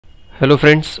Hello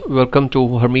friends, welcome to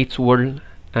Harmeet's world,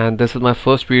 and this is my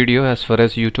first video as far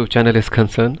as YouTube channel is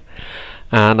concerned,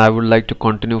 and I would like to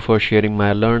continue for sharing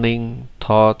my learning,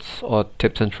 thoughts or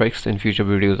tips and tricks in future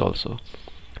videos also.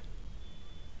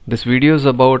 This video is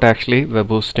about actually web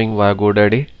hosting via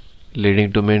GoDaddy, leading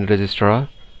domain registrar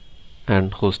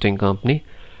and hosting company.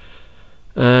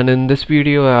 And in this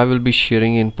video I will be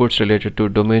sharing inputs related to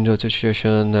domain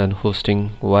registration and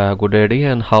hosting via GoDaddy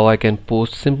and how I can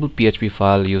post simple PHP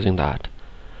file using that.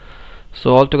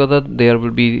 So altogether there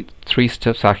will be 3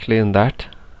 steps actually in that.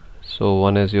 So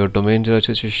one is your domain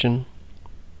registration,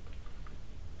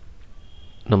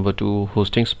 number 2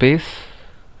 hosting space,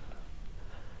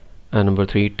 and number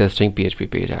 3 testing PHP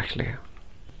page actually.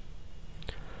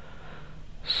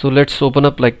 So let's open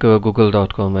up like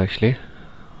google.com actually,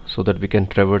 so that we can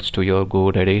traverse to your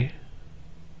GoDaddy.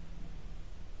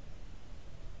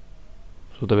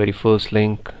 So the very first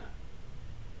link,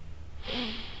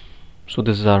 so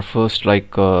this is our first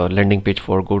landing page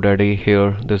for GoDaddy.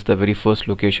 Here this is the very first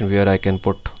location where I can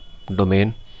put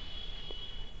domain.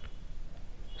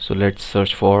 So let's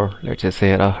search for, let's say,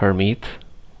 Sehra Harmeet.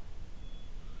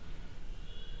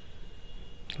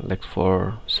 Like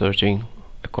for searching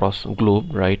across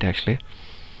globe, right? Actually,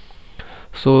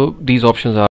 so these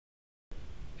options are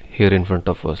here in front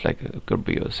of us, like it could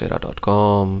be your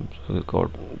Sehra.com,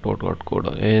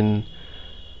 .in.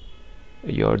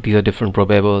 These are different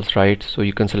probables, right? So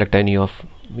you can select any of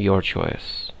your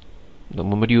choice. The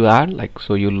moment you add, like,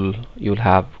 so you'll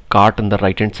have cart on the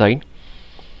right hand side.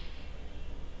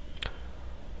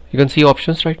 You can see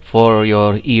options, right, for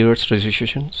your years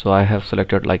registration. So I have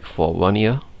selected like for 1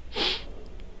 year.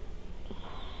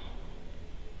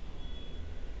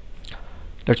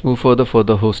 Let's move further for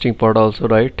the hosting part also,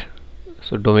 right?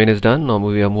 So domain is done. Now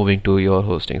we are moving to your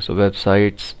hosting, so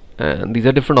websites, and these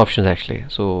are different options actually.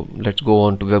 So let's go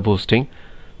on to web hosting,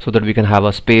 so that we can have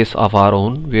a space of our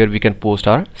own where we can post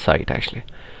our site actually.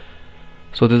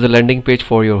 So this is a landing page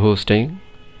for your hosting.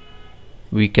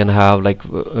 We can have like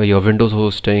your Windows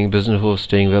hosting, business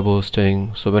hosting, web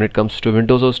hosting. So when it comes to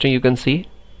Windows hosting, you can see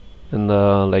in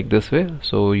the like this way.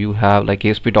 So you have like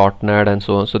ASP.NET and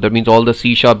so on. So that means all the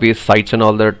C# based sites and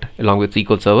all that along with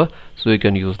SQL Server. So you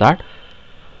can use that.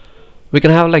 We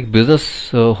can have like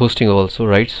business hosting also,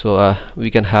 right? So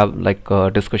we can have like a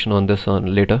discussion on this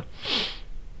on later.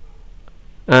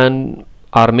 And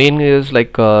our main is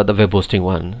like the web hosting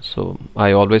one. So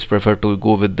I always prefer to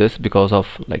go with this because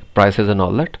of like prices and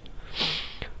all that.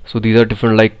 So these are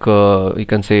different like you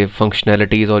can say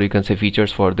functionalities, or you can say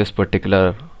features for this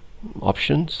particular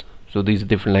options. So these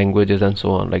different languages and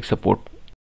so on, like support.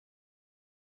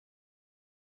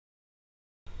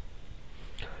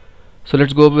 So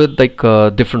let's go with like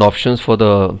different options for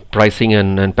the pricing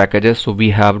and packages. So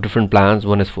we have different plans.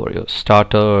 One is for your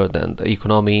starter, then the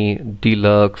economy,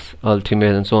 deluxe,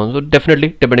 ultimate, and so on. So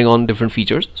definitely depending on different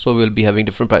features, so we'll be having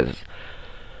different prices.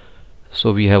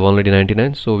 So we have already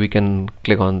 99, so we can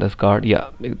click on this card. Yeah,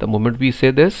 the moment we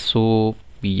say this, so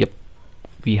yep,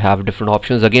 we have different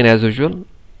options again as usual.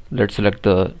 Let's select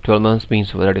the 12 months,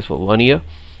 means that is for 1 year.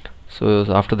 So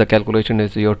after the calculation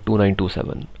is your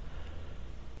 2927.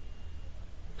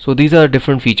 So these are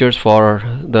different features for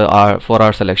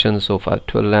our selections. So for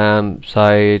 12 RAM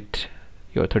site,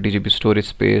 your 30 GB storage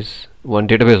space, one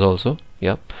database also,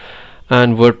 yeah,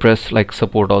 and WordPress like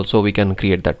support also. We can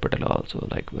create that particular also,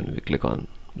 like when we click on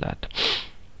that.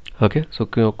 Okay, so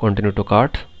continue to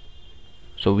cart.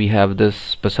 So we have this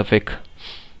specific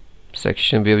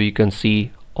section where you can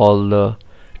see all the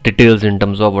details in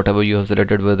terms of whatever you have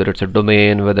selected, whether it's a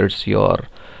domain, whether it's your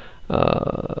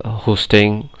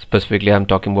hosting. Specifically I'm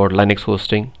talking about Linux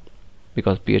hosting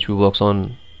because PHP works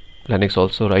on Linux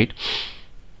also, right?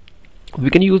 We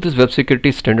can use this web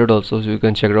security standard also, so you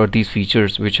can check out these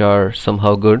features which are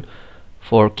somehow good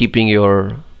for keeping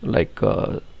your like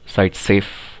site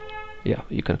safe. Yeah,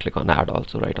 you can click on add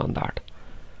also, right, on that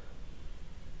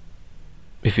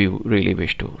if you really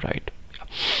wish to, right?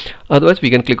 Otherwise we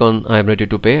can click on I am ready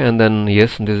to pay, and then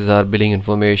yes, this is our billing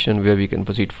information where we can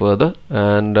proceed further.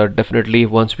 And definitely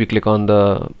once we click on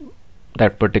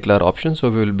that particular option, so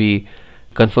we will be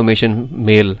confirmation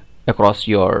mail across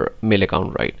your mail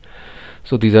account, right?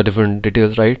 So these are different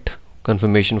details, right?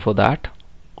 Confirmation for that,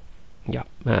 yeah.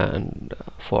 And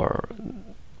for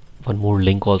one more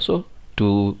link also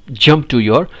to jump to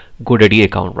your GoDaddy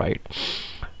account, right?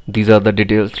 These are the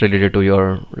details related to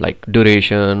your like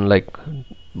duration, like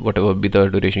whatever be the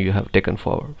duration you have taken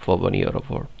for 1 year or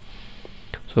for.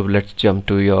 So let's jump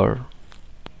to your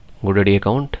GoDaddy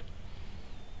account.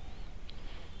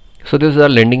 So this is a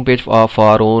landing page of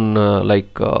our own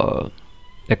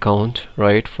account,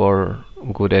 right, for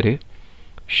GoDaddy.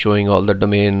 showing all the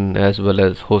domain as well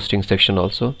as hosting section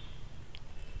also.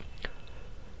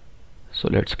 So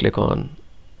let's click on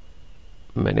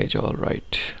manage all.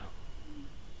 Right,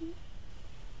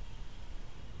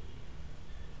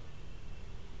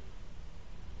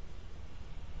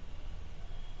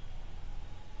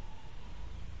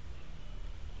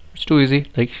 it's too easy.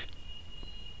 Like,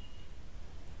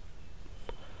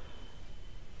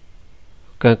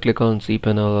 can click on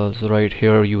cPanel also. Right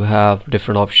here you have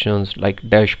different options like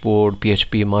dashboard,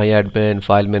 PHP MyAdmin,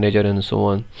 file manager, and so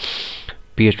on.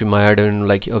 PHP MyAdmin,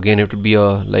 like again it would be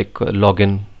a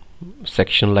login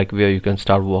section, like where you can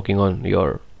start working on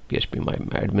your PHP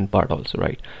MyAdmin part also,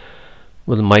 right?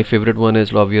 Well, my favorite one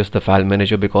is obvious the file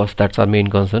manager, because that's our main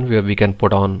concern, where we can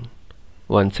put on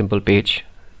one simple page,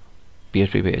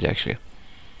 PHP page actually.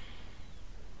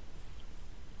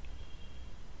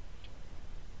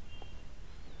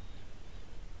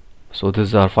 So this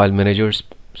is our file managers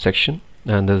section,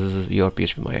 and this is your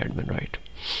PHP MyAdmin, right?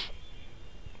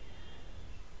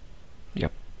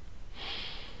 Yep.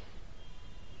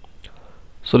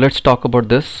 So let's talk about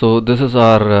this. So this is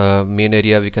our main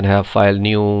area. We can have file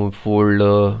new,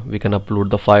 folder, we can upload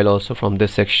the file also from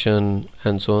this section,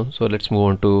 and so on. So let's move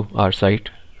on to our site,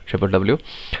 www.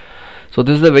 So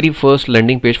this is the very first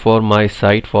landing page for my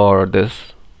site for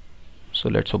this. So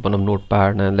let's open up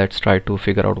Notepad and let's try to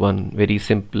figure out one very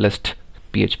simplest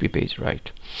PHP page,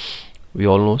 right? We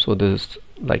all know, so this is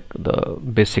like the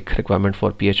basic requirement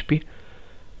for PHP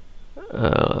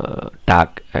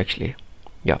tag actually.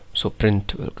 Yeah, so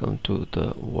print welcome to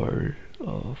the world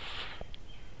of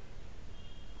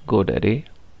GoDaddy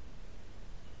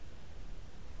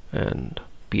and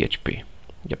PHP.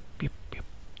 Yep.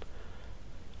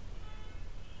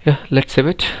 Yeah, let's save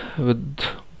it with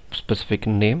specific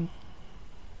name.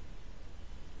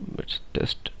 It's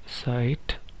test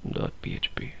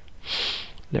site.php.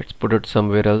 Let's put it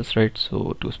somewhere else, right?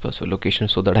 So to specify location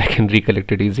so that I can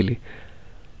recollect it easily.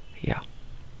 Yeah.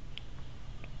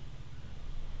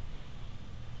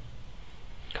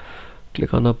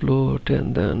 Click on upload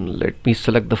and then let me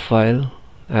select the file.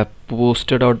 I have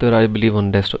posted out there, I believe,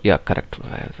 on desktop. Yeah, correct.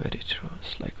 Very true.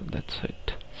 It's like that's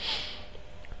it.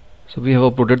 So we have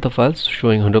uploaded the files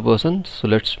showing 100%. So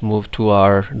let's move to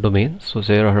our domain. So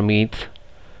Sehra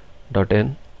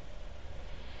Harmeet.in.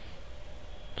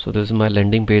 So this is my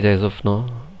landing page as of now.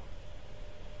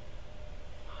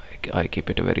 I keep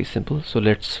it very simple. So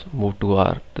let's move to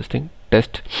our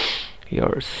test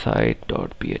your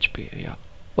site.php. Yeah.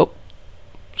 Oh,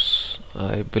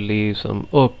 I believe some.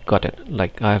 Oh, got it.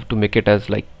 Like I have to make it as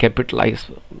like capitalized.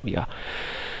 Yeah.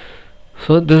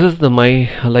 So this is the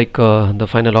the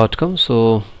final outcome.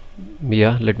 So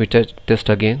yeah, let me test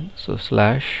again. So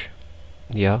slash,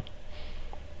 yeah,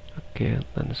 okay, and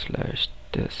then slash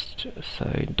test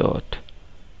site dot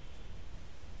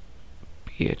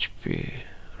php,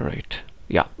 right?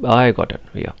 Yeah, I got it.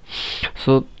 Yeah,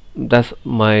 so that's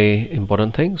my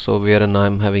important thing. So wherein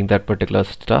I'm having that particular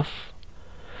stuff.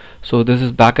 So this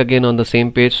is back again on the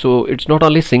same page. So it's not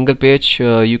only single page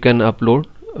you can upload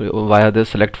via the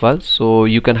select files, so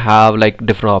you can have like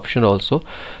different option also.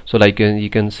 So like you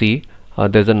can see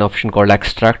there's an option called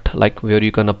extract, like where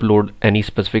you can upload any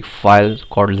specific file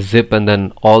called zip, and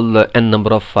then all the n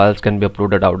number of files can be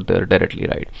uploaded out there directly,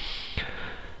 right?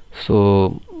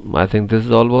 So I think this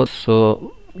is all was.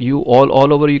 So you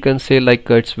all over you can say like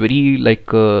it's very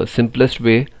like simplest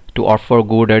way to opt for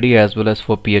GoDaddy as well as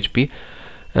for PHP,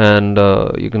 and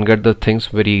you can get the things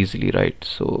very easily, right?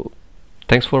 So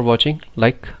thanks for watching.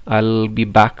 Like I'll be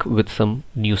back with some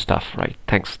new stuff, right?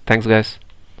 Thanks guys.